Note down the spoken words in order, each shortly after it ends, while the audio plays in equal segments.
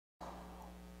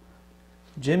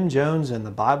Jim Jones and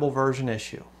the Bible version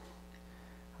issue.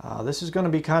 This is going to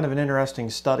be kind of an interesting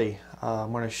study.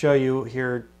 I'm going to show you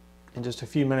here in just a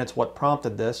few minutes what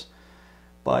prompted this,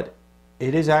 but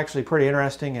it is actually pretty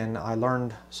interesting, and I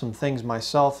learned some things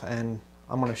myself, and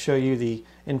I'm going to show you the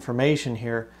information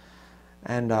here.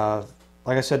 And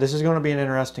like I said, this is going to be an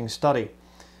interesting study.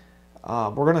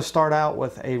 We're going to start out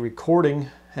with a recording,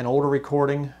 an older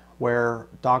recording, where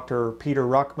Dr. Peter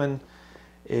Ruckman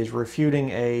is refuting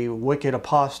a wicked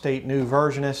apostate new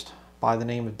versionist by the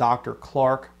name of Dr.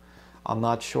 Clark. I'm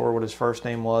not sure what his first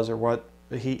name was or what.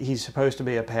 He's supposed to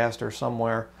be a pastor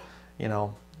somewhere, you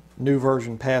know, new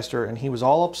version pastor, and he was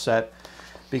all upset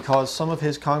because some of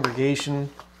his congregation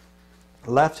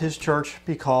left his church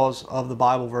because of the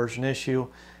Bible version issue.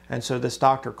 And so this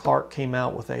Dr. Clark came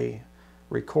out with a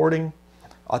recording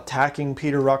attacking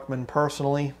Peter Ruckman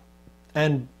personally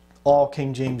and all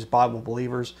King James Bible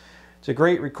believers. It's a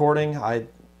great recording. I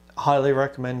highly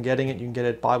recommend getting it. You can get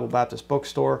it at Bible Baptist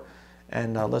Bookstore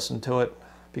and listen to it,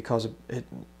 because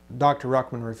Dr.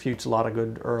 Ruckman refutes a lot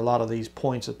of these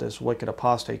points that this wicked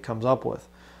apostate comes up with.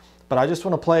 But I just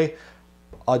want to play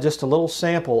just a little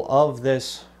sample of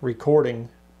this recording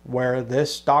where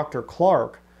this Dr.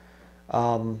 Clark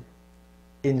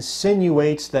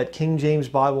insinuates that King James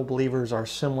Bible believers are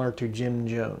similar to Jim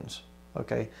Jones.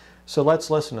 Okay, so let's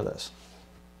listen to this.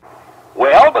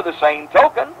 Well, by the same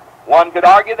token, one could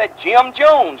argue that Jim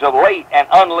Jones of late and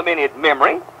unlimited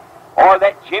memory, or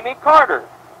that Jimmy Carter,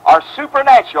 are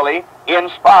supernaturally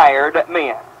inspired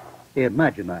men.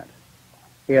 Imagine that.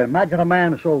 Imagine a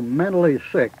man so mentally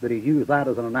sick that he used that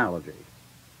as an analogy.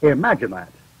 Imagine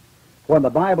that. When the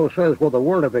Bible says where the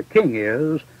word of the king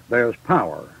is, there's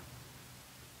power.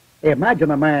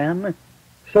 Imagine a man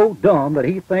so dumb that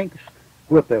he thinks,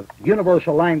 with the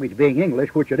universal language being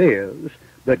English, which it is,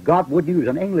 that God would use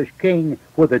an English king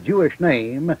with a Jewish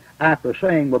name after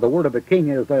saying where the word of the king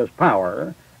is, there's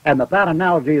power, and that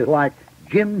analogy is like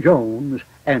Jim Jones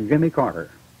and Jimmy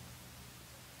Carter.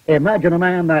 Imagine a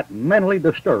man that mentally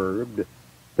disturbed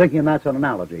thinking that's an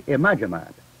analogy. Imagine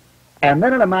that. And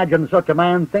then imagine such a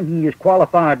man thinking he's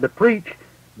qualified to preach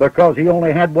because he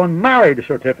only had one marriage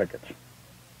certificate.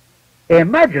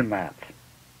 Imagine that,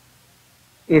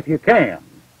 if you can.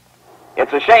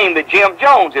 It's a shame that Jim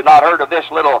Jones had not heard of this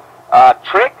little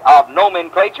trick of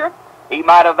nomenclature. He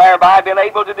might have thereby been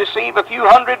able to deceive a few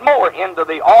hundred more into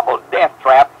the awful death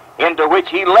trap into which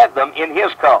he led them in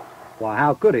his cult. Well,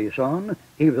 how could he, son?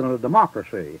 He was in a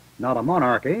democracy, not a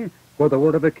monarchy, where the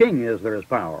word of a king is there is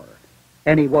power.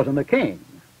 And he wasn't a king.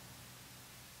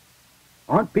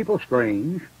 Aren't people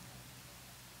strange?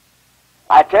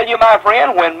 I tell you, my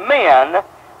friend, when men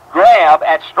grab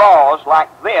at straws like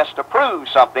this to prove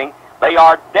something, they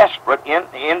are desperate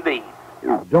indeed.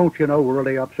 Don't you know we're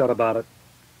really upset about it?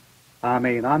 I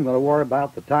mean, I'm going to worry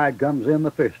about the tide comes in,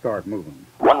 the fish start moving.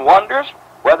 One wonders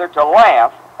whether to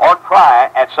laugh or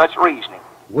cry at such reasoning.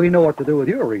 We know what to do with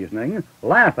your reasoning.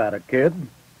 Laugh at it, kid.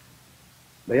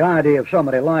 The idea of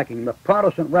somebody liking the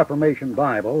Protestant Reformation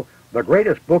Bible, the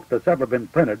greatest book that's ever been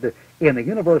printed in the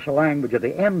universal language of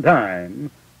the end time,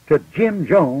 to Jim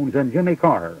Jones and Jimmy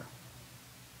Carter.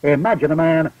 Imagine a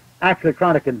man actually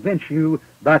trying to convince you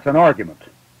that's an argument,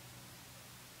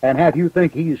 and have you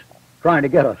think he's trying to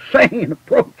get a sane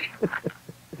approach.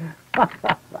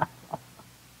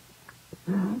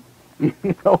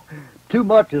 You know, too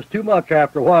much is too much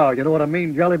after a while. You know what I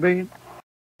mean, Jelly Bean?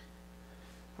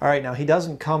 All right, now he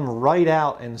doesn't come right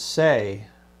out and say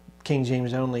King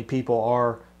James only people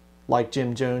are like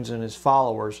Jim Jones and his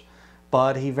followers,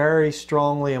 but he very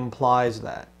strongly implies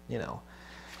that, you know.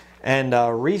 And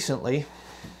recently,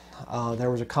 there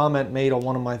was a comment made on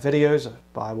one of my videos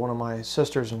by one of my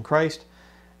sisters in Christ,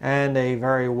 and a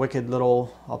very wicked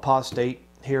little apostate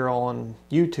here on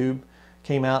YouTube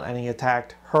came out and he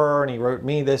attacked her, and he wrote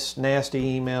me this nasty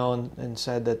email and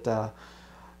said that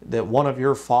that one of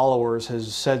your followers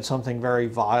has said something very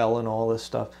vile and all this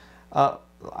stuff.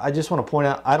 I just want to point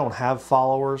out, I don't have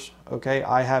followers, okay?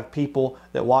 I have people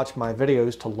that watch my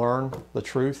videos to learn the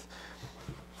truth.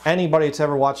 Anybody that's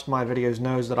ever watched my videos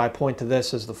knows that I point to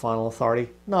this as the final authority,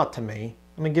 not to me.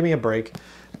 I mean, give me a break.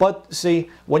 But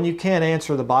see, when you can't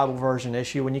answer the Bible version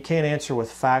issue, when you can't answer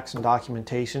with facts and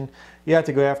documentation, you have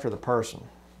to go after the person.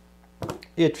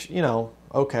 It's, you know,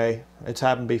 okay, it's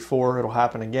happened before, it'll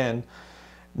happen again.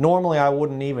 Normally, I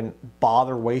wouldn't even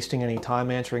bother wasting any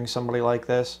time answering somebody like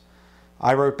this.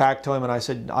 I wrote back to him and I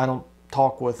said, I don't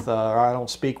talk with, or I don't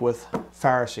speak with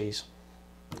Pharisees.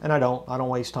 And I don't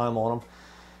waste time on them.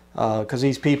 Because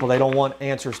these people, they don't want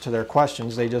answers to their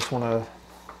questions. They just want to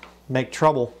make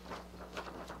trouble.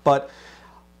 But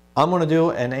I'm going to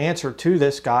do an answer to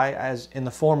this guy as in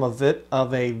the form of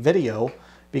a video,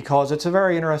 because it's a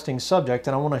very interesting subject,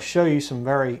 and I want to show you some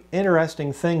very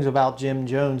interesting things about Jim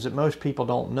Jones that most people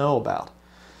don't know about.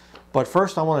 But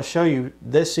first I want to show you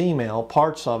this email,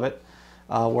 parts of it,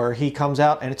 where he comes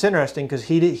out, and it's interesting because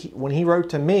when he wrote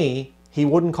to me, he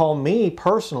wouldn't call me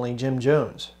personally Jim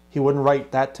Jones. He wouldn't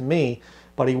write that to me,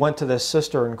 but he went to this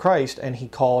sister in Christ and he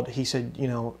said, you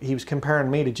know, he was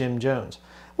comparing me to Jim Jones,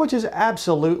 which is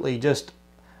absolutely just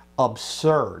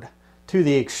absurd to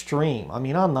the extreme. I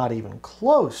mean, I'm not even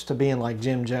close to being like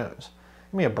Jim Jones.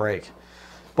 Give me a break.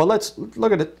 But let's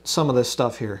look at some of this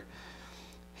stuff here.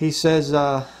 He says,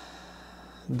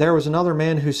 there was another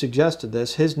man who suggested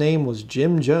this. His name was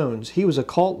Jim Jones. He was a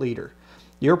cult leader.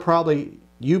 You probably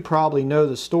know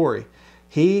the story.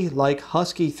 He, like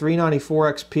Husky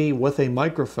 394 XP with a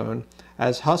microphone,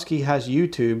 as Husky has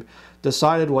YouTube,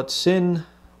 decided what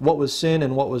was sin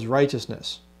and what was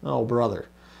righteousness. Oh, brother.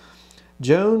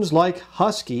 Jones, like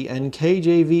Husky and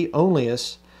KJV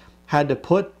onlyists, had to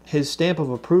put his stamp of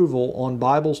approval on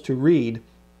Bibles to read,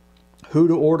 who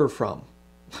to order from.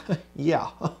 Yeah,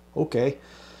 okay.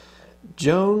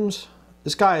 Jones,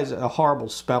 this guy is a horrible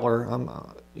speller.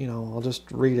 I'll just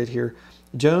read it here.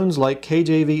 Jones, like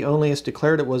KJV onlyists,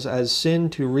 declared it was as sin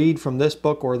to read from this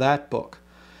book or that book.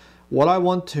 What I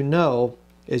want to know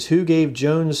is who gave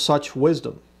Jones such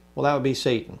wisdom? Well, that would be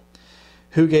Satan.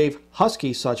 Who gave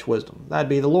Husky such wisdom? That'd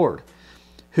be the Lord.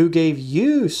 Who gave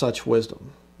you such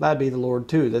wisdom? That'd be the Lord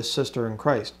too, this sister in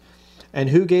Christ. And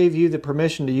who gave you the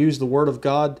permission to use the Word of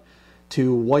God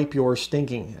to wipe your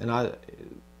stinking? And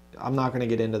I'm not going to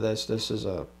get into this.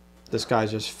 This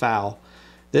guy's just foul.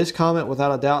 This comment,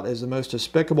 without a doubt, is the most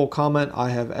despicable comment I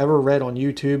have ever read on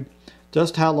YouTube.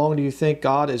 Just how long do you think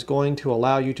God is going to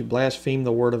allow you to blaspheme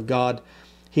the Word of God?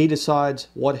 He decides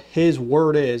what His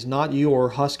Word is, not you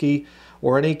or Husky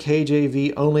or any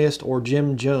KJV onlyist or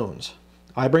Jim Jones.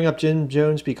 I bring up Jim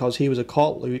Jones because he was a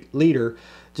cult leader,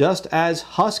 just as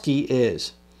Husky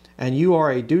is. And you are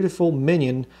a dutiful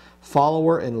minion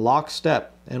follower in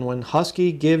lockstep. And when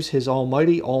Husky gives his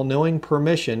almighty, all-knowing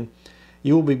permission,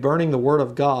 you will be burning the Word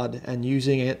of God and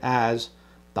using it as ...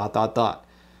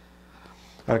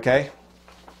 Okay?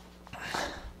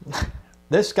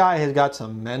 This guy has got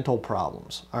some mental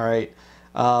problems, all right?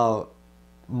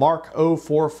 Mark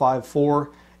 0454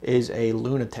 is a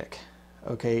lunatic,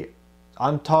 okay?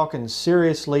 I'm talking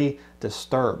seriously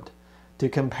disturbed. To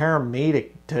compare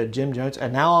me to Jim Jones,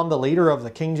 and now I'm the leader of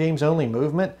the King James only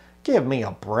movement? Give me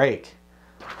a break.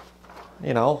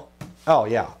 You know, oh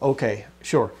yeah, okay,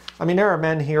 sure. I mean, there are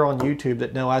men here on YouTube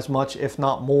that know as much, if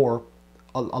not more,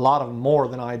 a lot of them more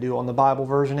than I do on the Bible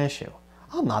version issue.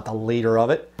 I'm not the leader of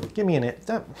it. Give me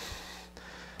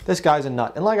this guy's a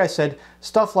nut. And like I said,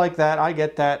 stuff like that, I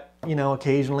get that, you know,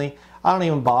 occasionally. I don't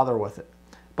even bother with it.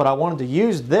 But I wanted to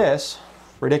use this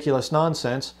ridiculous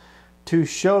nonsense to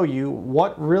show you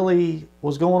what really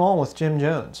was going on with Jim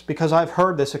Jones. Because I've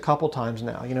heard this a couple times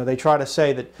now. You know, they try to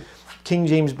say that King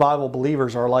James Bible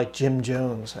believers are like Jim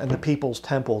Jones and the People's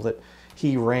Temple that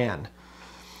he ran.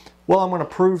 Well, I'm going to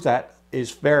prove that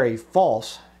is very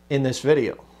false in this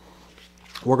video.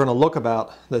 We're going to look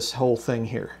about this whole thing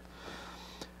here.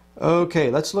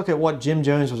 Okay, let's look at what Jim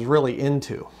Jones was really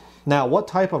into. Now, what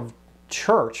type of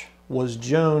church was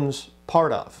Jones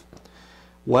part of?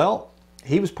 Well,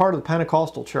 he was part of the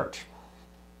Pentecostal church.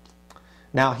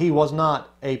 Now, he was not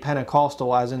a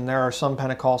Pentecostal, as in there are some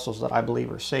Pentecostals that I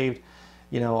believe are saved.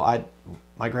 You know,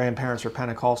 my grandparents are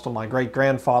Pentecostal. My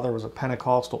great-grandfather was a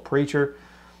Pentecostal preacher.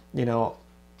 You know,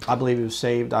 I believe he was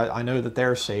saved. I know that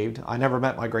they're saved. I never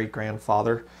met my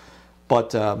great-grandfather.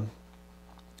 But,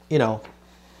 you know,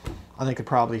 I think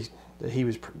he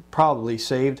was probably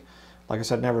saved. Like I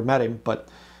said, never met him. But,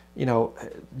 you know,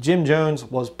 Jim Jones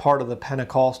was part of the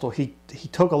Pentecostal. He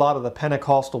took a lot of the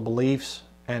Pentecostal beliefs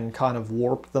and kind of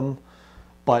warped them.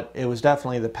 But it was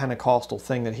definitely the Pentecostal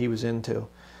thing that he was into.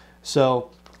 So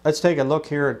let's take a look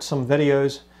here at some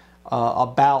videos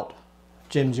about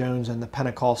Jim Jones and the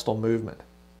Pentecostal movement.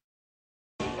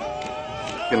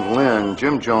 In Lynn,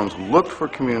 Jim Jones looked for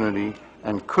community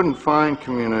and couldn't find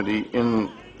community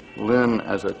in Lynn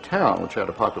as a town, which had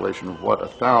a population of,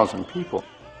 1,000 people.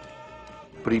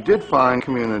 But he did find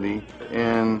community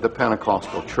in the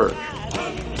Pentecostal church.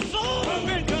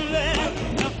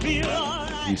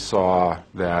 He saw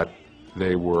that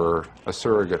they were a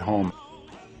surrogate home.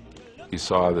 He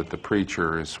saw that the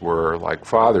preachers were like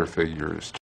father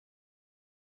figures.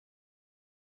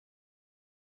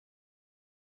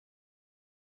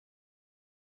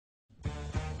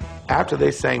 After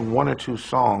they sang one or two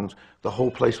songs, the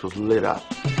whole place was lit up.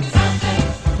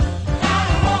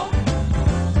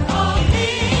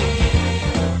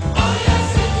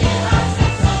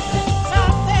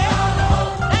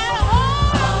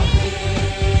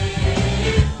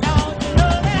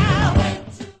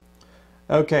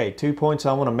 Okay, 2 points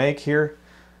I want to make here.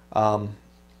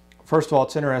 First of all,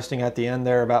 it's interesting at the end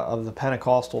there of the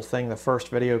Pentecostal thing, the first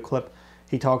video clip.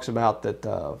 He talks about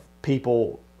that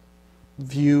people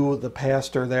view the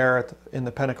pastor there in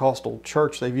the Pentecostal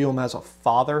church, they view him as a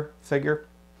father figure.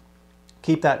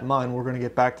 Keep that in mind. We're going to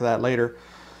get back to that later.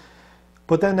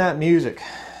 But then that music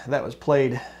that was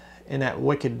played in that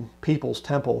wicked people's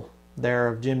temple there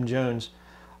of Jim Jones,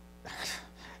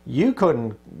 you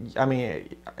couldn't, I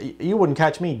mean, you wouldn't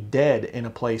catch me dead in a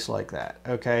place like that,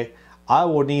 okay? I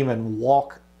wouldn't even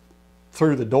walk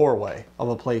through the doorway of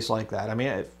a place like that. I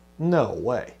mean, no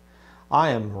way. I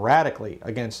am radically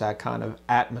against that kind of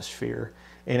atmosphere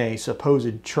in a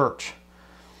supposed church.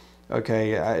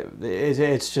 Okay,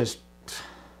 it's just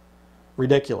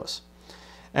ridiculous.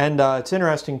 And it's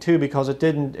interesting too because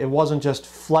it wasn't just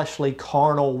fleshly,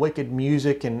 carnal, wicked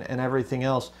music and everything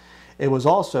else. It was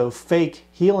also fake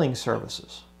healing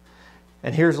services.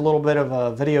 And here's a little bit of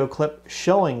a video clip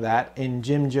showing that in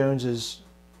Jim Jones's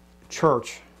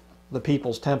church, the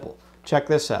People's Temple. Check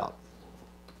this out.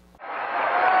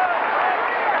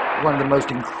 One of the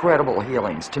most incredible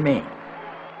healings to me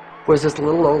was this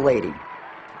little old lady,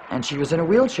 and she was in a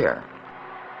wheelchair.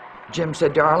 Jim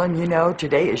said, "Darling, you know,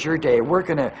 today is your day.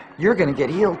 You're gonna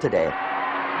get healed today.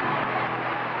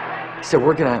 So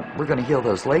we're gonna heal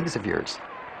those legs of yours.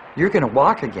 You're gonna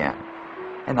walk again."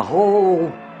 And the whole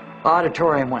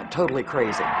auditorium went totally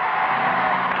crazy.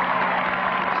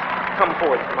 Come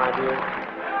forth, my dear.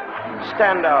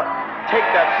 Stand out. Take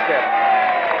that step.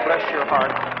 Bless your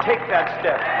heart. Take that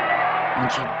step. And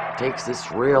she takes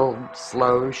this real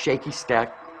slow, shaky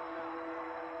step.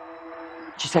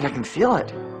 She said, "I can feel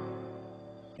it."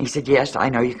 He said, "Yes, I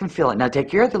know you can feel it. Now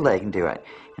take your other leg and do it."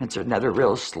 And it's another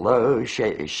real slow,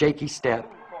 shaky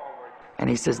step. And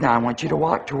he says, "Now I want you to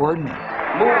walk toward me."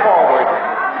 Move forward.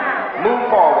 Move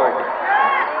forward.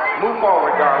 Move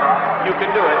forward, darling. You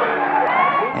can do it.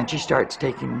 And she starts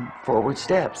taking forward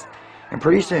steps. And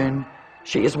pretty soon,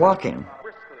 she is walking.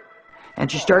 And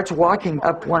she starts walking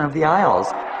up one of the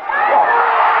aisles.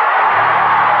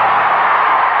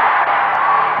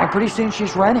 And pretty soon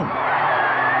she's running.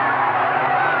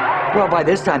 Well, by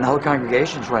this time, the whole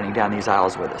congregation's running down these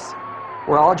aisles with us.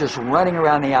 We're all just running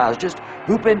around the aisles, just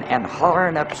whooping and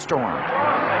hollering up a storm.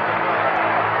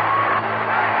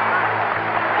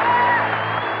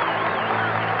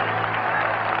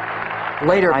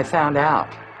 Later, I found out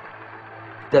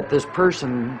that this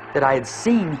person that I had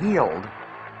seen healed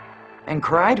and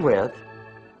cried with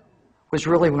was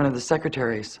really one of the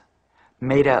secretaries,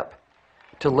 made up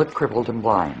to look crippled and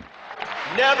blind.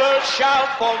 Never shall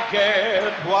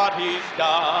forget what he's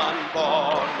done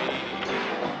for me.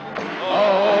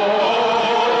 Oh,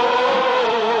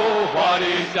 what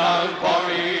he's done for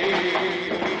me.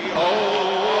 Oh,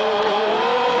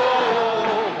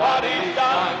 what he's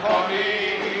done for me.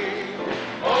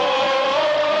 Oh,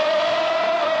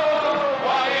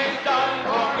 what he's done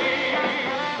for me.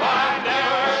 I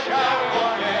never shall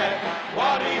forget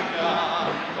what he's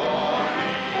done for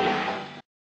me.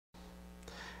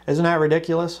 Isn't that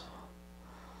ridiculous?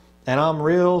 And I'm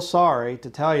real sorry to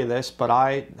tell you this, but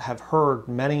I have heard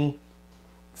many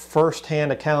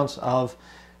first-hand accounts of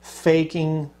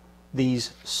faking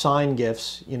these sign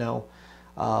gifts, you know,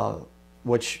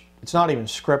 which it's not even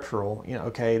scriptural, you know,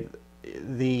 okay.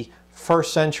 The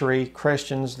first century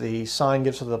Christians, the sign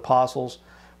gifts of the apostles,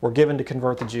 were given to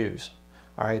convert the Jews.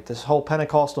 All right, this whole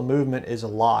Pentecostal movement is a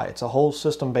lie. It's a whole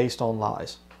system based on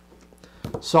lies.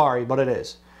 Sorry, but it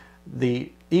is.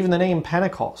 Even the name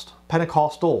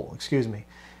Pentecostal, excuse me,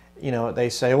 you know, they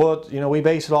say, well, you know, we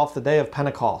base it off the day of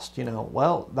Pentecost, you know.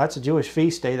 Well, that's a Jewish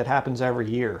feast day that happens every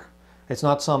year. It's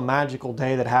not some magical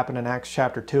day that happened in Acts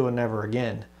chapter 2 and never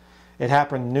again. It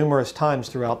happened numerous times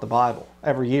throughout the Bible,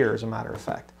 every year as a matter of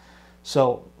fact.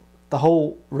 So the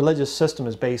whole religious system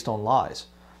is based on lies.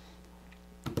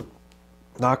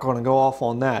 Not going to go off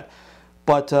on that.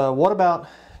 But what about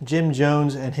Jim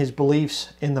Jones and his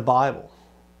beliefs in the Bible?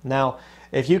 Now,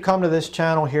 if you come to this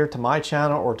channel here, to my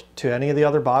channel, or to any of the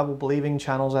other Bible-believing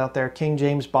channels out there, King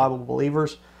James Bible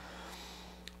Believers,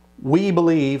 we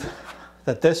believe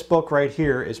that this book right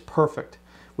here is perfect.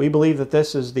 We believe that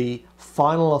this is the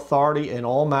final authority in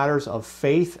all matters of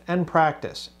faith and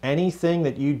practice. Anything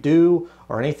that you do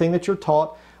or anything that you're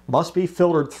taught must be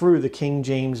filtered through the King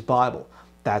James Bible.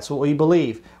 That's what we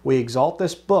believe. We exalt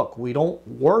this book. We don't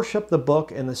worship the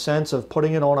book in the sense of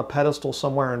putting it on a pedestal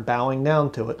somewhere and bowing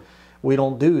down to it. We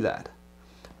don't do that.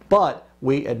 But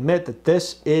we admit that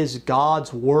this is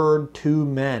God's word to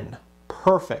men.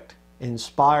 Perfect,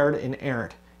 inspired,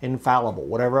 inerrant, infallible,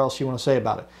 whatever else you want to say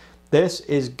about it. This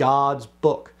is God's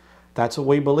book. That's what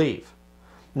we believe.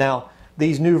 Now,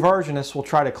 these new versionists will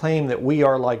try to claim that we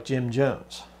are like Jim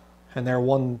Jones. And they're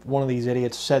one of these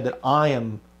idiots said that I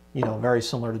am, very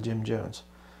similar to Jim Jones.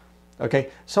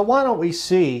 Okay, so why don't we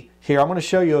see here, I'm going to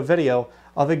show you a video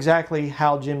of exactly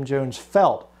how Jim Jones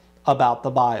felt about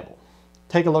the Bible.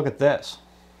 Take a look at this.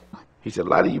 He said, a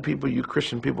lot of you people, you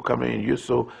Christian people come in, you're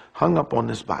so hung up on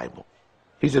this Bible.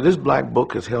 He said, this black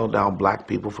book has held down black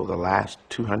people for the last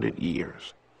 200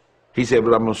 years. He said,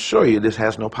 but I'm going to show you this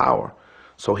has no power.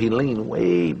 So he leaned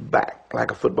way back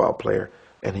like a football player,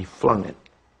 and he flung it.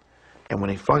 And when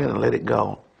he flung it and let it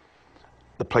go,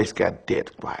 the place got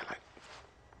dead quiet.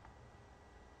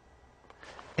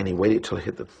 And he waited till it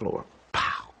hit the floor.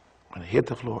 Pow! When it hit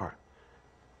the floor,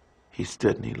 he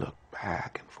stood and he looked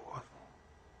back and forth.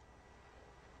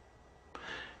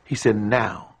 He said,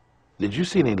 now, did you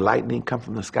see any lightning come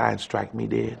from the sky and strike me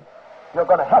dead? You're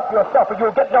going to help yourself or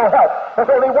you'll get no help. There's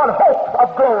only one hope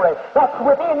of glory. That's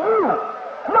within you.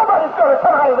 Nobody's going to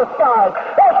come out of the sky.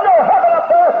 There's no heaven up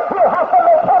there. We'll have to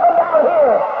make heaven down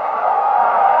here.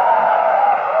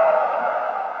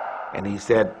 And he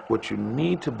said, what you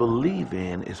need to believe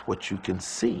in is what you can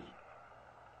see.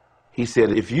 He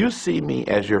said, if you see me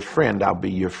as your friend, I'll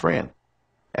be your friend.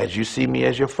 As you see me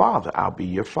as your father, I'll be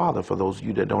your father, for those of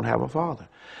you that don't have a father.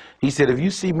 He said, if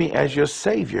you see me as your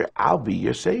Savior, I'll be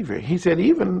your Savior. He said,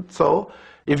 even so,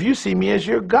 if you see me as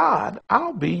your God,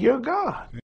 I'll be your God.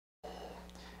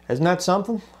 Isn't that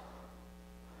something?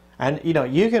 And,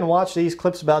 you can watch these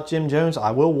clips about Jim Jones.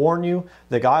 I will warn you,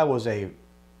 the guy was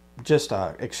just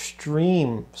an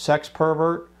extreme sex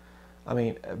pervert. I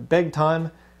mean, big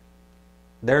time.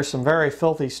 There's some very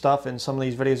filthy stuff in some of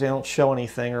these videos. They don't show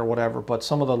anything or whatever, but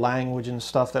some of the language and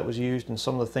stuff that was used and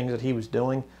some of the things that he was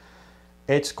doing,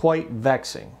 it's quite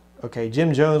vexing. Okay,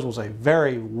 Jim Jones was a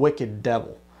very wicked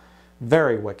devil.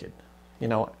 Very wicked.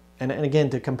 And again,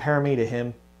 to compare me to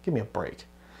him, give me a break.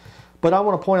 But I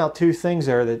want to point out two things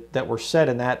there that were said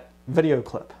in that video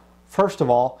clip. First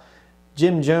of all,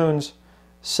 Jim Jones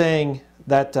saying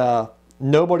that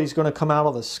nobody's going to come out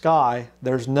of the sky.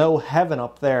 There's no heaven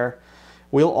up there.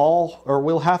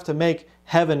 We'll have to make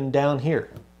heaven down here.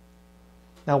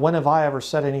 Now, when have I ever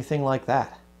said anything like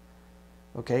that?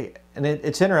 Okay, and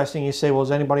it's interesting. You say, well, has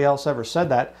anybody else ever said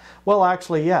that? Well,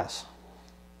 actually, yes.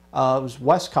 It was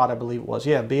Westcott, I believe it was.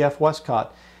 Yeah, B.F.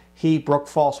 Westcott. Brooke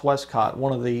False Westcott,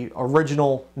 one of the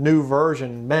original New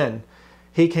Version men.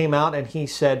 He came out and he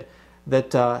said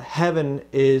that heaven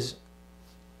is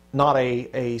not a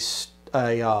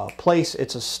place,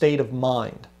 it's a state of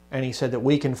mind. And he said that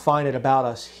we can find it about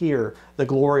us here, the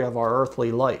glory of our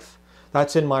earthly life.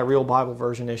 That's in my Real Bible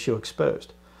Version issue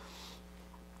Exposed.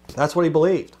 That's what he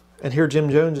believed. And here Jim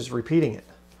Jones is repeating it.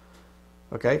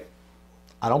 Okay?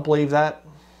 I don't believe that.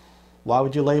 Why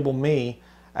would you label me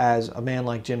as a man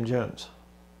like Jim Jones?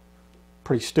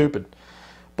 Pretty stupid.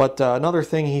 But another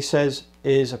thing he says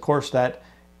is, of course, that,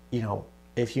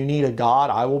 if you need a God,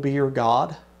 I will be your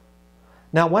God.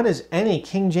 Now, when has any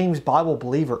King James Bible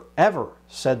believer ever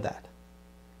said that?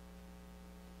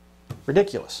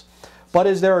 Ridiculous. But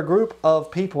is there a group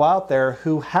of people out there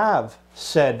who have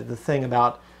said the thing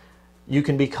about you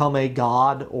can become a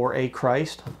God or a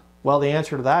Christ? Well, the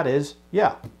answer to that is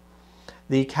yeah.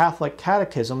 The Catholic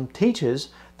Catechism teaches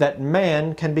that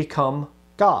man can become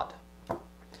God.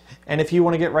 And if you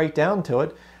want to get right down to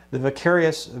it, the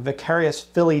vicarious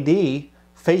filii Dei,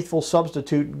 faithful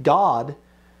substitute God,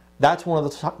 that's one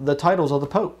of the titles of the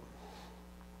Pope.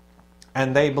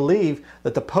 And they believe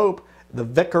that the Pope, the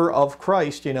Vicar of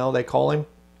Christ, they call him,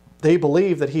 they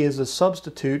believe that he is a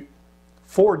substitute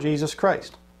for Jesus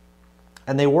Christ.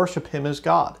 And they worship him as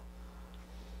God.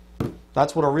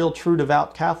 That's what a real true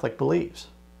devout Catholic believes.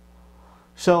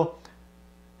 So,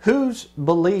 whose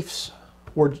beliefs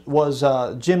was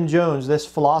Jim Jones, this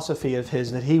philosophy of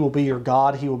his, that he will be your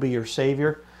God, he will be your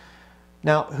Savior?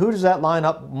 Now, who does that line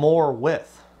up more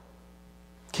with?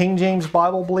 King James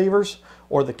Bible believers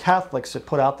or the Catholics that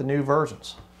put out the new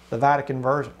versions, the Vatican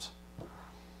versions?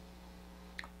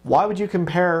 Why would you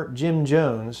compare Jim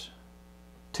Jones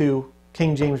to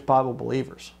King James Bible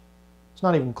believers? It's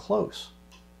not even close.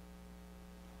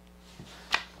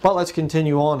 But let's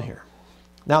continue on here.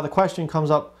 Now the question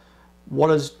comes up,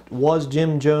 was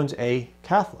Jim Jones a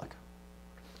Catholic?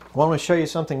 Well, I'm going to show you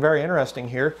something very interesting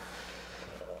here.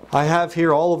 I have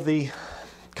here all of the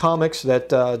comics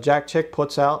that Jack Chick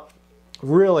puts out.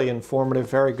 Really informative,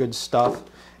 very good stuff.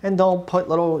 And don't put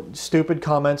little stupid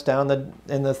comments down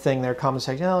in the thing there, comment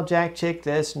section. Oh, Jack Chick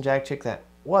this and Jack Chick that.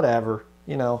 Whatever,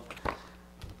 I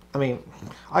mean,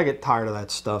 I get tired of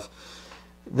that stuff.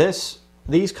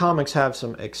 These comics have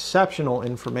some exceptional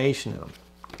information in them.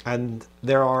 And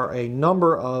there are a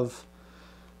number of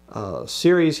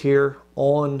series here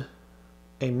on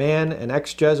a man, an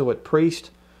ex-Jesuit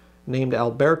priest named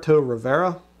Alberto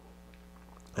Rivera.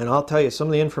 And I'll tell you, some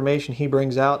of the information he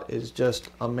brings out is just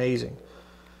amazing.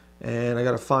 And I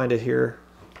got to find it here.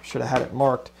 Should have had it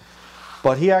marked.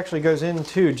 But he actually goes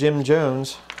into Jim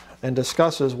Jones and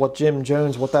discusses what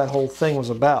that whole thing was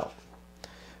about.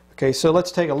 Okay, so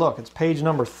let's take a look. It's page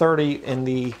number 30 in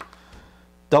the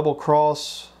Double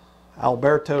Cross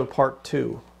Alberto Part 2.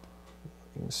 You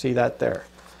can see that there.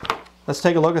 Let's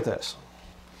take a look at this.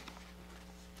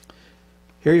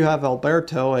 Here you have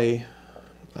Alberto, a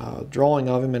drawing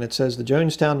of him, and it says, "The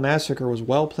Jonestown Massacre was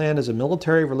well planned as a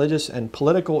military, religious, and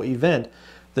political event.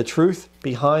 The truth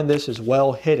behind this is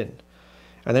well hidden."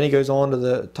 And then he goes on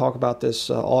to talk about this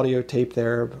audio tape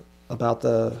there about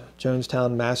the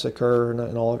Jonestown Massacre and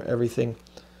everything.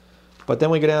 But then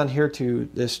we go down here to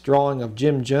this drawing of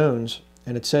Jim Jones,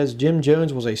 and it says, "Jim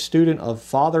Jones was a student of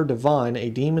Father Divine, a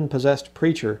demon-possessed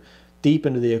preacher deep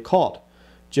into the occult.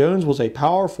 Jones was a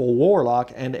powerful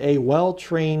warlock and a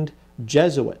well-trained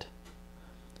Jesuit.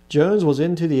 Jones was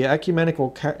into the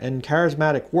ecumenical and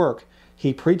charismatic work.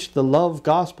 He preached the love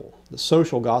gospel, the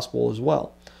social gospel as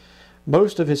well.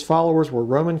 Most of his followers were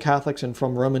Roman Catholics and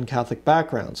from Roman Catholic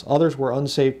backgrounds. Others were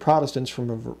unsaved Protestants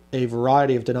from a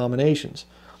variety of denominations.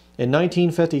 In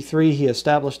 1953, he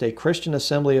established a Christian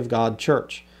Assembly of God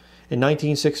church. In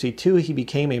 1962, he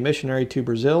became a missionary to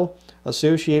Brazil,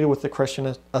 associated with the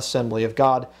Christian Assembly of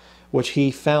God, which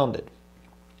he founded."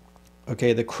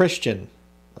 Okay, the Christian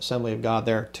Assembly of God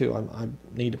there too. I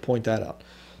need to point that out.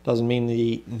 Doesn't mean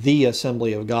the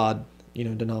Assembly of God,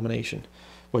 denomination,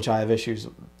 which I have issues,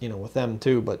 with them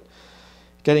too. But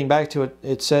getting back to it,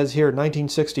 it says here,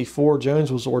 1964,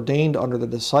 Jones was ordained under the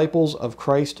Disciples of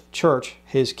Christ Church.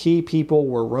 His key people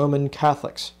were Roman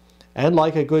Catholics. And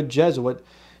like a good Jesuit,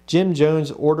 Jim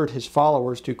Jones ordered his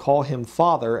followers to call him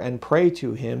Father and pray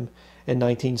to him in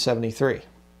 1973.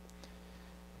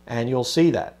 And you'll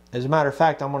see that. As a matter of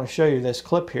fact, I'm going to show you this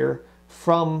clip here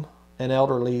from an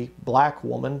elderly black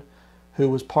woman who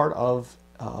was part of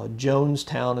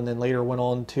Jonestown and then later went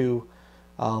on to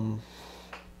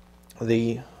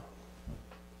the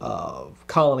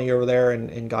colony over there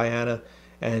in Guyana,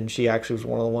 and she actually was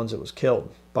one of the ones that was killed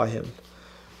by him.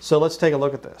 So let's take a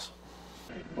look at this.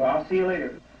 Well, I'll see you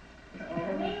later.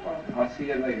 I'll see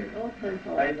you later. Okay,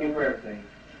 Father. Thank you for everything.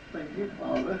 Thank you,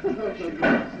 Father.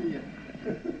 See you.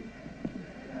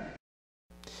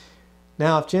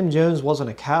 Now, if Jim Jones wasn't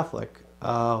a Catholic,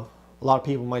 a lot of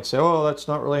people might say, "Oh, that's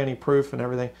not really any proof and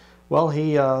everything." Well,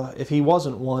 if he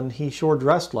wasn't one, he sure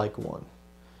dressed like one.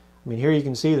 I mean, here you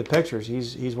can see the pictures.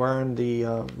 He's wearing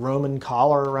the Roman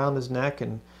collar around his neck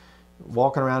and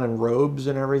walking around in robes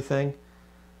and everything.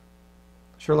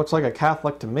 Sure looks like a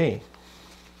Catholic to me.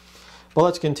 But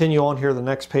let's continue on here. The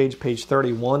next page, page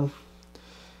 31.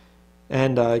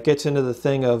 And it gets into the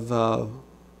thing of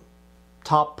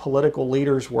top political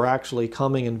leaders were actually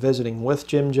coming and visiting with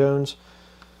Jim Jones.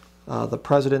 The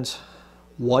president's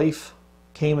wife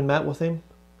came and met with him.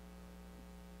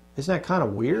 Isn't that kind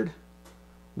of weird?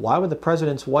 Why would the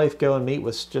president's wife go and meet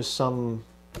with just some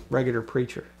regular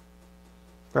preacher?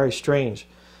 Very strange.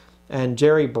 And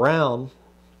Jerry Brown,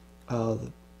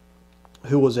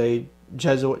 who was a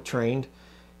Jesuit trained,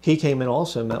 he came and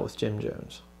also met with Jim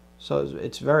Jones. So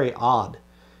it's very odd.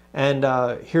 And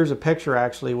here's a picture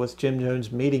actually with Jim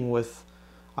Jones meeting with,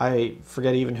 I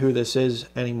forget even who this is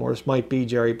anymore. This might be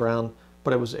Jerry Brown,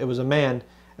 but it was a man.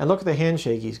 And look at the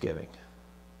handshake he's giving.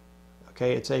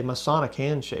 Okay, it's a Masonic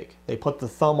handshake. They put the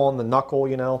thumb on the knuckle,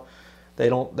 They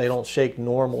don't shake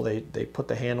normal. They put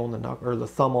the hand on the knuckle, or the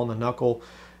thumb on the knuckle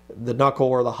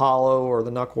or the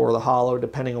hollow,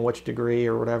 depending on which degree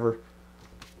or whatever.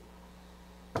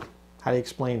 How do you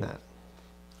explain that?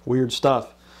 Weird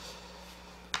stuff.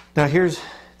 Now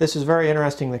this is very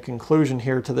interesting, the conclusion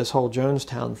here to this whole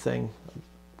Jonestown thing.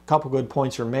 A couple good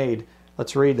points are made.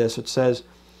 Let's read this. It says,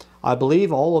 "I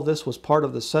believe all of this was part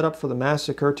of the setup for the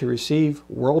massacre to receive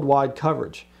worldwide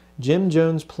coverage. Jim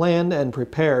Jones planned and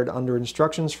prepared under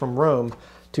instructions from Rome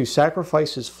to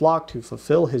sacrifice his flock to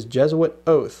fulfill his Jesuit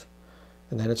oath."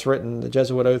 And then it's written, the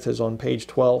Jesuit oath is on page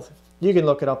 12. You can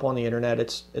look it up on the internet.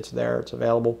 It's there. It's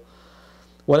available.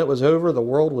 "When it was over, the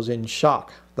world was in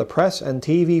shock. The press and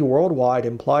TV worldwide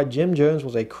implied Jim Jones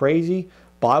was a crazy,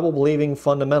 Bible-believing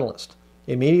fundamentalist.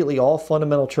 Immediately, all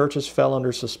fundamental churches fell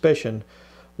under suspicion.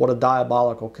 What a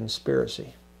diabolical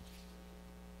conspiracy."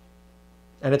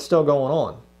 And it's still going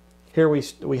on. Here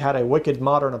we had a wicked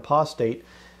modern apostate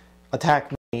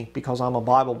attack me because I'm a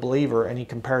Bible believer, and he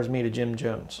compares me to Jim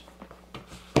Jones.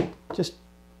 Just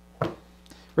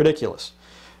ridiculous.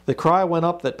 The cry went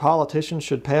up that politicians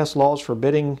should pass laws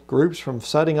forbidding groups from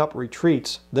setting up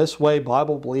retreats. This way,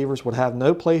 Bible believers would have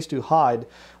no place to hide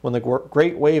when the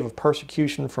great wave of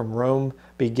persecution from Rome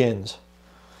begins.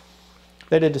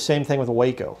 They did the same thing with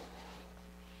Waco.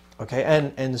 Okay,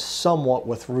 and somewhat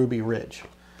with Ruby Ridge.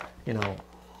 You know,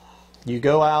 you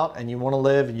go out and you want to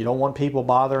live and you don't want people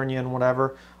bothering you and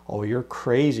whatever. Oh, you're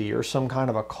crazy. You're some kind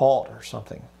of a cult or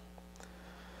something.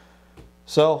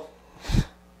 So,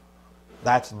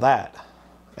 that's that.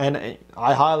 And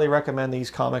I highly recommend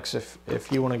these comics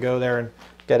if you want to go there and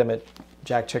get them at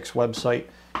Jack Chick's website.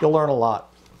 You'll learn a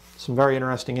lot. Some very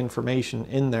interesting information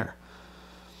in there.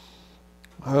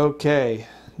 Okay,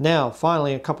 now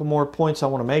finally a couple more points I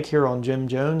want to make here on Jim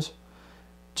Jones.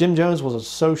 Jim Jones was a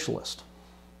socialist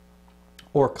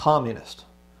or communist,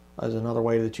 is another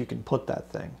way that you can put that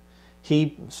thing.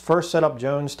 He first set up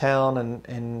Jonestown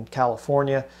in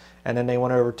California, and then they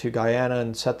went over to Guyana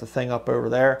and set the thing up over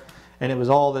there. And it was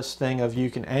all this thing of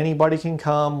anybody can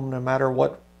come, no matter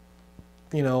what,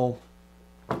 you know,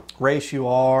 race you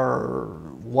are or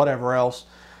whatever else.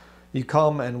 You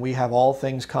come and we have all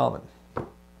things common.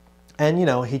 And, you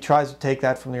know, he tries to take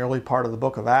that from the early part of the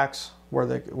book of Acts where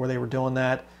they were doing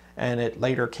that. And it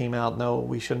later came out, no,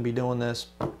 we shouldn't be doing this.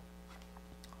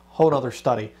 Whole other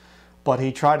study. But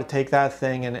he tried to take that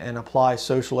thing and apply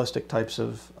socialistic types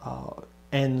of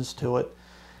ends to it.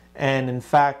 And in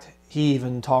fact, he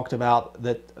even talked about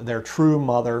that their true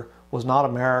mother was not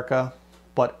America,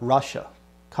 but Russia,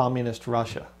 communist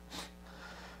Russia.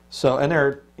 So, and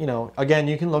there, you know, again,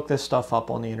 you can look this stuff up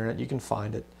on the internet. You can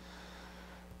find it.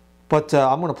 But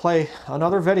I'm going to play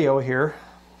another video here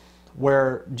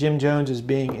where Jim Jones is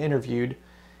being interviewed,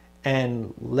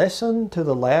 and listen to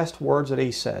the last words that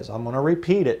he says. I'm going to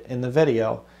repeat it in the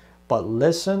video, but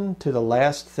listen to the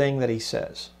last thing that he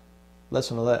says.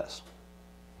 Listen to this.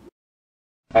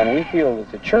 And we feel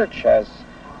that the church has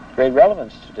great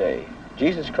relevance today.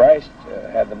 Jesus Christ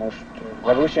had the most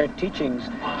revolutionary teachings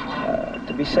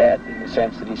to be said, in the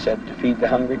sense that he said to feed the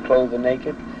hungry, clothe the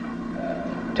naked,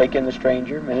 take in the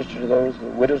stranger, minister to those, the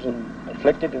widows and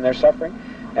afflicted in their suffering.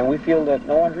 And we feel that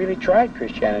no one really tried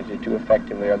Christianity too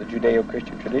effectively, or the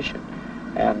Judeo-Christian tradition.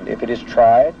 And if it is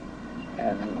tried,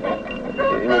 and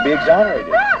it will be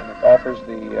exonerated, and it offers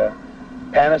the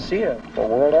panacea for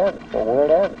world order, for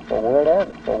world order, for world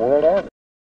order, for world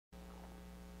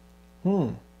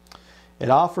order. It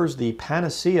offers the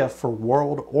panacea for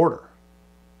world order.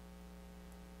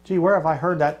 Gee, where have I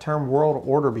heard that term world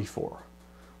order before?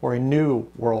 Or a new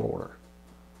world order?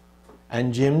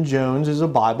 And Jim Jones is a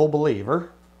Bible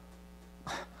believer.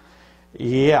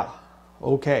 Yeah,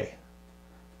 okay,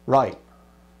 right,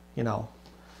 you know.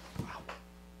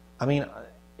 I mean,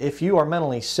 if you are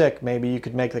mentally sick, maybe you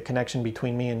could make the connection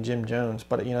between me and Jim Jones,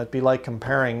 but you know, it'd be like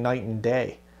comparing night and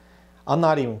day. I'm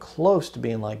not even close to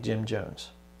being like Jim Jones.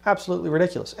 Absolutely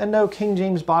ridiculous. And no King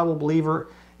James Bible believer,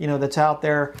 you know, that's out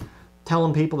there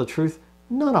telling people the truth,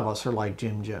 none of us are like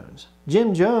Jim Jones.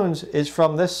 Jim Jones is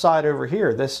from this side over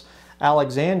here, this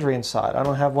Alexandrian side. I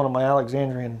don't have one of my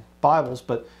Alexandrian Bibles,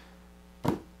 but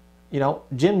you know,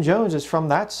 Jim Jones is from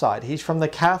that side. He's from the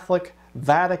Catholic,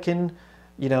 Vatican,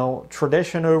 you know,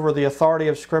 tradition over the authority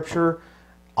of Scripture.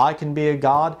 I can be a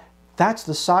God. That's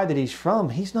the side that he's from.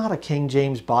 He's not a King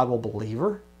James Bible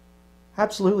believer.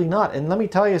 Absolutely not. And let me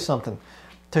tell you something.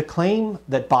 To claim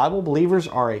that Bible believers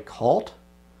are a cult,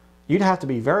 you'd have to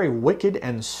be very wicked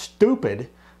and stupid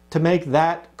to make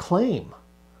that claim.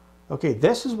 Okay,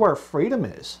 this is where freedom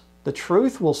is. The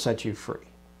truth will set you free.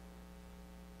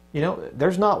 You know,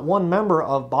 there's not one member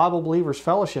of Bible Believers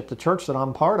Fellowship, the church that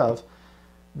I'm part of,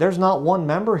 there's not one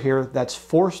member here that's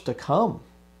forced to come.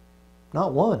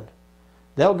 Not one.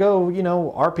 They'll go, you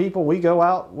know, our people, we go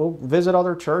out, we'll visit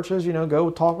other churches, you know, go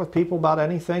talk with people about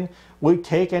anything. We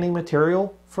take any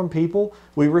material from people,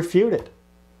 we refute it.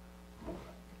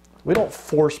 We don't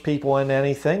force people into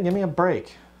anything. Give me a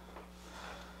break.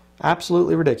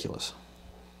 Absolutely ridiculous.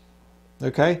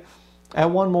 Okay?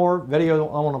 And one more video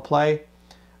I want to play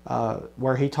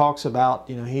where he talks about,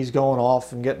 you know, he's going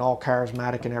off and getting all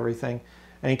charismatic and everything.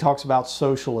 And he talks about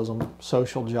socialism,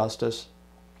 social justice.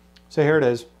 So here it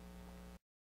is.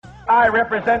 I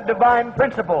represent divine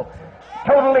principle,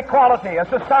 total equality, a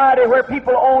society where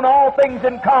people own all things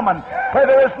in common, where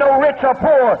there is no rich or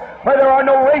poor, where there are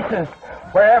no races.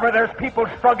 Wherever there's people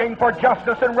struggling for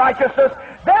justice and righteousness,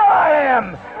 there I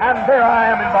am, and there I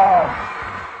am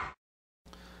involved.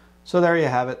 So there you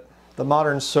have it, the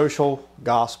modern social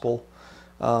gospel.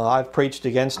 I've preached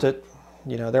against it.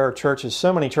 You know, there are churches,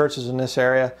 so many churches in this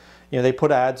area, you know, they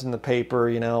put ads in the paper,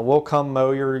 you know, we'll come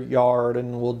mow your yard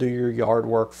and we'll do your yard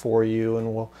work for you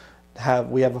and we'll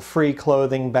we have a free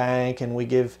clothing bank, and we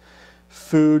give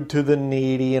food to the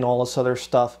needy and all this other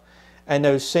stuff. And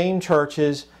those same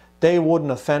churches, they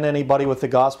wouldn't offend anybody with the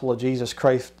gospel of Jesus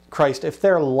Christ if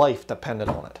their life depended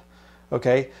on it.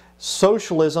 Okay?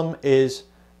 Socialism is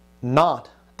not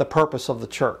the purpose of the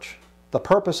church. The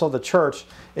purpose of the church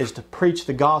is to preach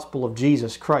the gospel of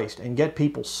Jesus Christ and get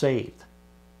people saved.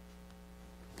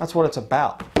 That's what it's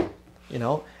about. You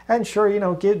know? And sure, you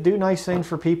know, do nice things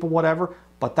for people, whatever,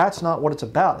 but that's not what it's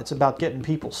about. It's about getting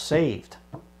people saved.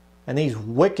 And these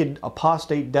wicked,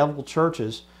 apostate devil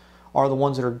churches are the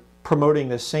ones that are promoting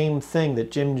the same thing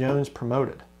that Jim Jones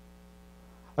promoted.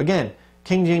 Again,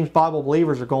 King James Bible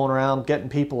believers are going around getting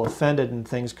people offended and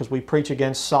things because we preach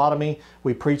against sodomy,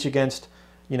 we preach against,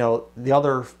 you know, the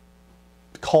other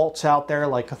cults out there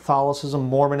like Catholicism,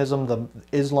 Mormonism, the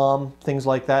Islam, things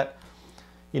like that.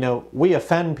 You know, we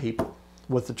offend people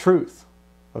with the truth,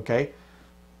 okay?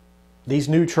 These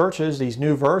new churches, these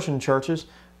new version churches,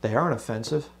 they aren't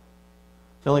offensive.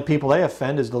 The only people they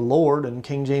offend is the Lord and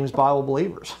King James Bible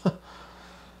believers.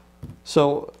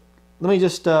 So let me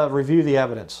just review the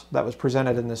evidence that was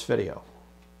presented in this video.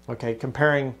 Okay,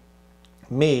 comparing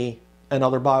me and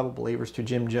other Bible believers to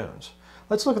Jim Jones.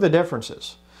 Let's look at the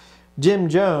differences. Jim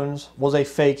Jones was a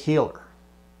fake healer.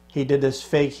 He did this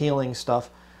fake healing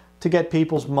stuff to get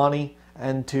people's money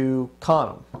and to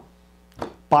con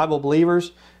them. Bible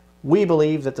believers, we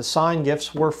believe that the sign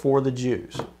gifts were for the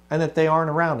Jews and that they aren't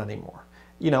around anymore.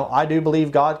 You know, I do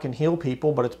believe God can heal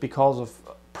people, but it's because of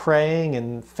praying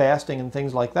and fasting and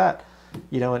things like that.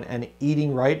 You know, and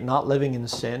eating right, not living in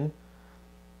sin.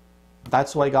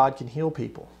 That's the way God can heal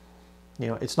people. You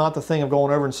know, it's not the thing of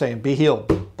going over and saying, be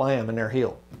healed, blam, and they're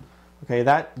healed. Okay,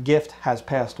 that gift has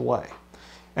passed away.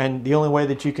 And the only way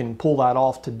that you can pull that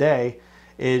off today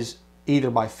is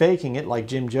either by faking it, like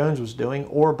Jim Jones was doing,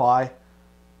 or by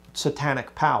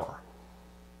satanic power,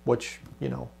 which, you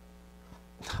know,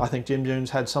 I think Jim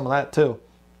Jones had some of that too.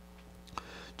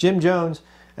 Jim Jones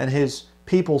and his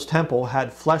People's Temple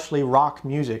had fleshly rock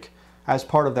music as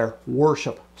part of their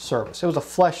worship service. It was a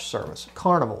flesh service, a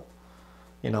carnival,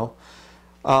 you know.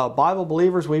 Bible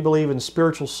believers, we believe in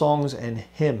spiritual songs and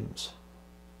hymns.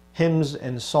 Hymns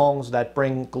and songs that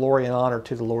bring glory and honor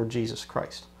to the Lord Jesus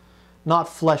Christ. Not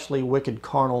fleshly, wicked,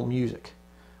 carnal music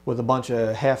with a bunch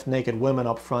of half-naked women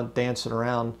up front dancing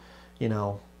around, you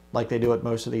know, like they do at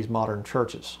most of these modern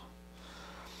churches.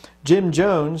 Jim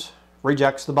Jones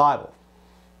rejects the Bible.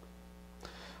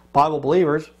 Bible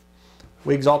believers,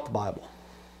 we exalt the Bible.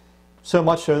 So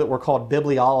much so that we're called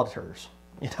bibliolaters.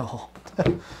 You know,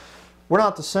 we're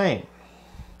not the same.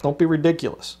 Don't be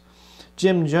ridiculous.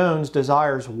 Jim Jones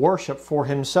desires worship for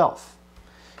himself.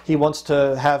 He wants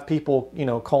to have people, you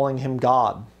know, calling him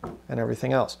God and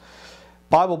everything else.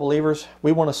 Bible believers,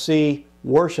 we want to see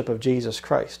worship of Jesus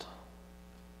Christ.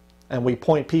 And we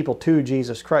point people to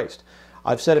Jesus Christ.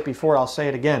 I've said it before, I'll say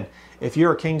it again. If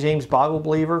you're a King James Bible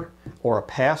believer, or a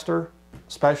pastor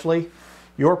especially,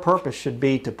 your purpose should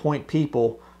be to point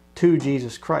people to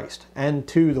Jesus Christ and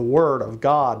to the Word of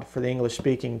God for the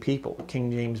English-speaking people,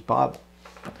 King James Bible.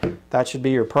 That should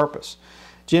be your purpose.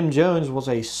 Jim Jones was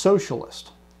a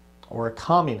socialist, or a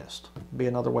communist, would be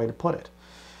another way to put it.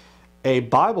 A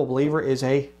Bible believer is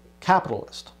a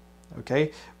capitalist.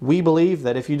 Okay? We believe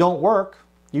that if you don't work,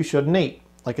 you shouldn't eat,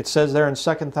 like it says there in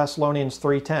 2 Thessalonians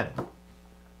 3:10.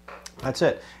 That's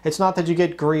it. It's not that you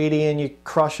get greedy and you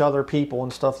crush other people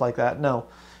and stuff like that. No.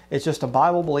 It's just a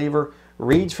Bible believer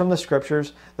reads from the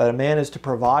Scriptures that a man is to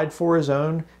provide for his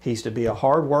own. He's to be a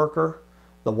hard worker.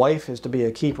 The wife is to be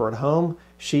a keeper at home.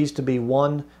 She's to be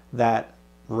one that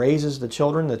raises the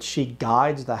children, that she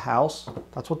guides the house.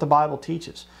 That's what the Bible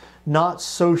teaches. Not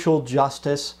social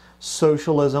justice,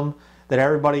 socialism, that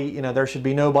everybody, you know, there should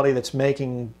be nobody that's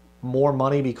making more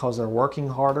money because they're working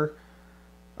harder.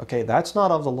 Okay, that's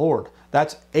not of the Lord.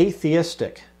 That's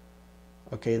atheistic.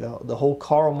 Okay, the whole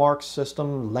Karl Marx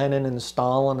system, Lenin and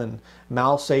Stalin and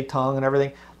Mao Zedong and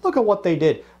everything. Look at what they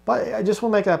did. But I just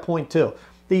want to make that point too.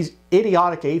 These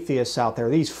idiotic atheists out there,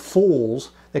 these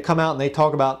fools that come out and they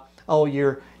talk about, oh,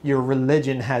 your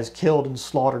religion has killed and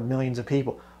slaughtered millions of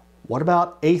people. What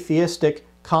about atheistic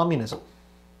communism?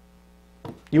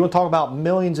 You want to talk about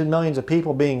millions and millions of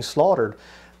people being slaughtered?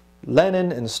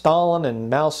 Lenin and Stalin and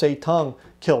Mao Zedong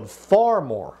killed far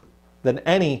more than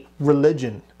any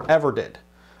religion ever did.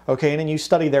 Okay, and then you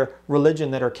study their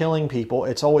religion that are killing people,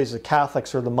 it's always the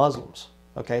Catholics or the Muslims.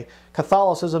 Okay,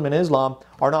 Catholicism and Islam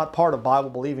are not part of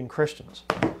Bible-believing Christians.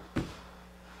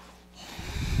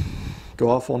 Go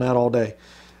off on that all day.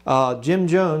 Jim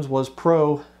Jones was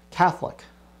pro-Catholic.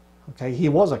 Okay, he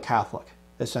was a Catholic,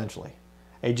 essentially.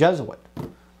 A Jesuit.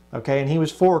 Okay, and he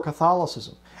was for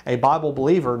Catholicism. A Bible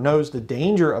believer knows the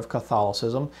danger of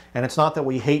Catholicism, and it's not that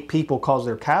we hate people because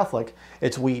they're Catholic,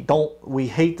 it's we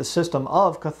hate the system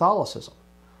of Catholicism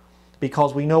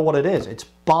because we know what it is. It's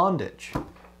bondage.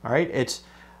 All right? It's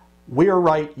we're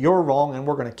right, you're wrong, and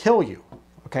we're going to kill you.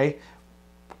 Okay?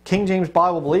 King James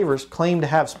Bible believers claim to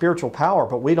have spiritual power,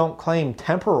 but we don't claim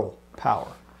temporal power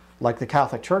like the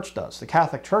Catholic Church does. The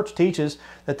Catholic Church teaches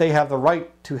that they have the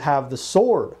right to have the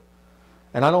sword.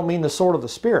 And I don't mean the sword of the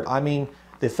Spirit. I mean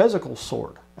the physical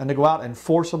sword. And to go out and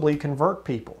forcibly convert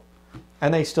people.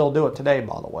 And they still do it today,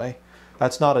 by the way.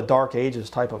 That's not a Dark Ages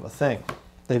type of a thing.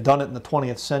 They've done it in the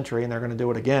 20th century, and they're going to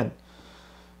do it again.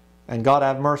 And God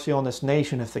have mercy on this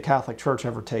nation if the Catholic Church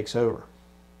ever takes over.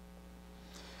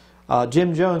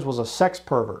 Jim Jones was a sex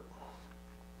pervert.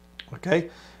 Okay?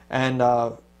 And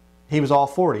he was all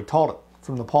for it. He taught it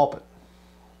from the pulpit.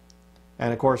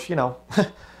 And of course, you know,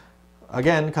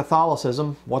 again,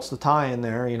 Catholicism, what's the tie in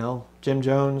there? You know, Jim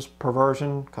Jones,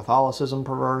 perversion, Catholicism,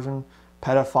 perversion,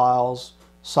 pedophiles,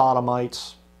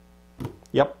 sodomites.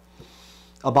 Yep.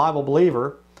 A Bible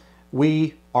believer,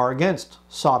 we are against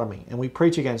sodomy, and we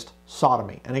preach against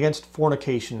sodomy, and against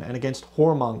fornication, and against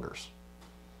whoremongers.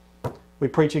 We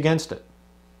preach against it.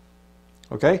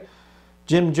 Okay?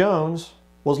 Jim Jones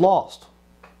was lost.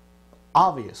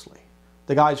 Obviously.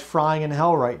 The guy's frying in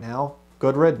hell right now.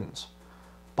 Good riddance.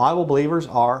 Bible believers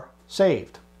are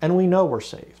saved. And we know we're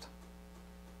saved.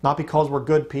 Not because we're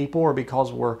good people or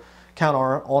because we're count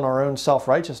on our own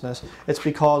self-righteousness. It's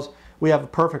because we have a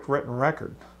perfect written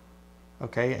record.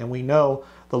 Okay? And we know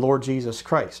the Lord Jesus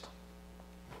Christ.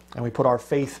 And we put our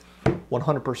faith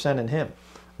 100% in Him,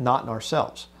 not in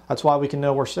ourselves. That's why we can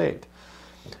know we're saved.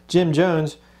 Jim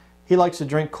Jones, he likes to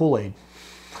drink Kool-Aid.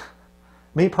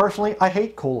 Me personally, I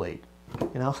hate Kool-Aid.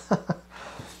 You know,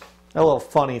 a little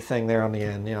funny thing there on the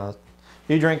end. You know,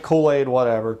 you drink Kool-Aid,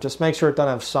 whatever. Just make sure it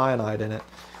doesn't have cyanide in it.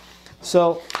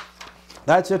 So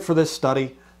that's it for this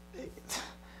study.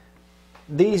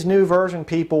 These new version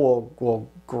people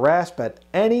will grasp at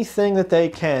anything that they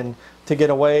can to get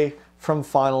away from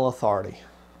final authority.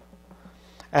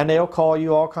 And they'll call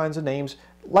you all kinds of names.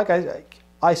 Like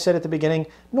I said at the beginning,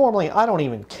 normally I don't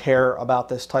even care about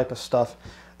this type of stuff.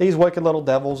 These wicked little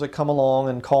devils that come along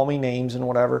and call me names and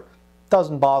whatever,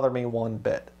 doesn't bother me one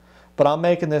bit. But I'm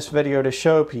making this video to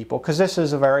show people, because this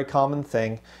is a very common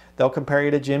thing. They'll compare you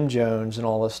to Jim Jones and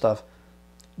all this stuff.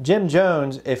 Jim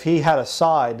Jones, if he had a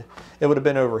side, it would have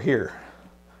been over here.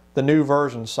 The New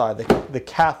Version side, the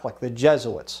Catholic, the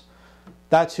Jesuits.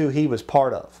 That's who he was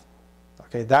part of.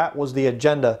 Okay, that was the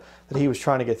agenda that he was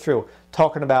trying to get through.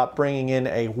 Talking about bringing in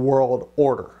a world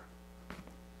order.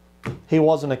 He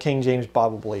wasn't a King James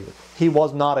Bible believer. He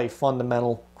was not a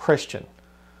fundamental Christian.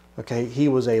 Okay, he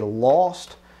was a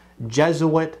lost,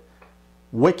 Jesuit,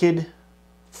 wicked,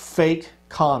 fake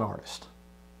con artist.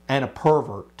 And a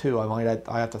pervert too.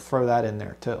 I have to throw that in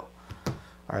there too.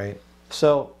 Alright,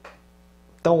 so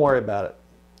don't worry about it.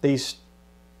 These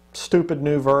stupid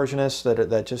new versionists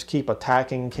that just keep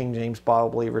attacking King James Bible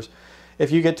believers.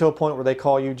 If you get to a point where they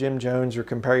call you Jim Jones or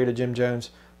compare you to Jim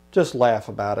Jones, just laugh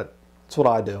about it. That's what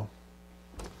I do.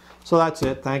 So that's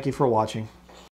it. Thank you for watching.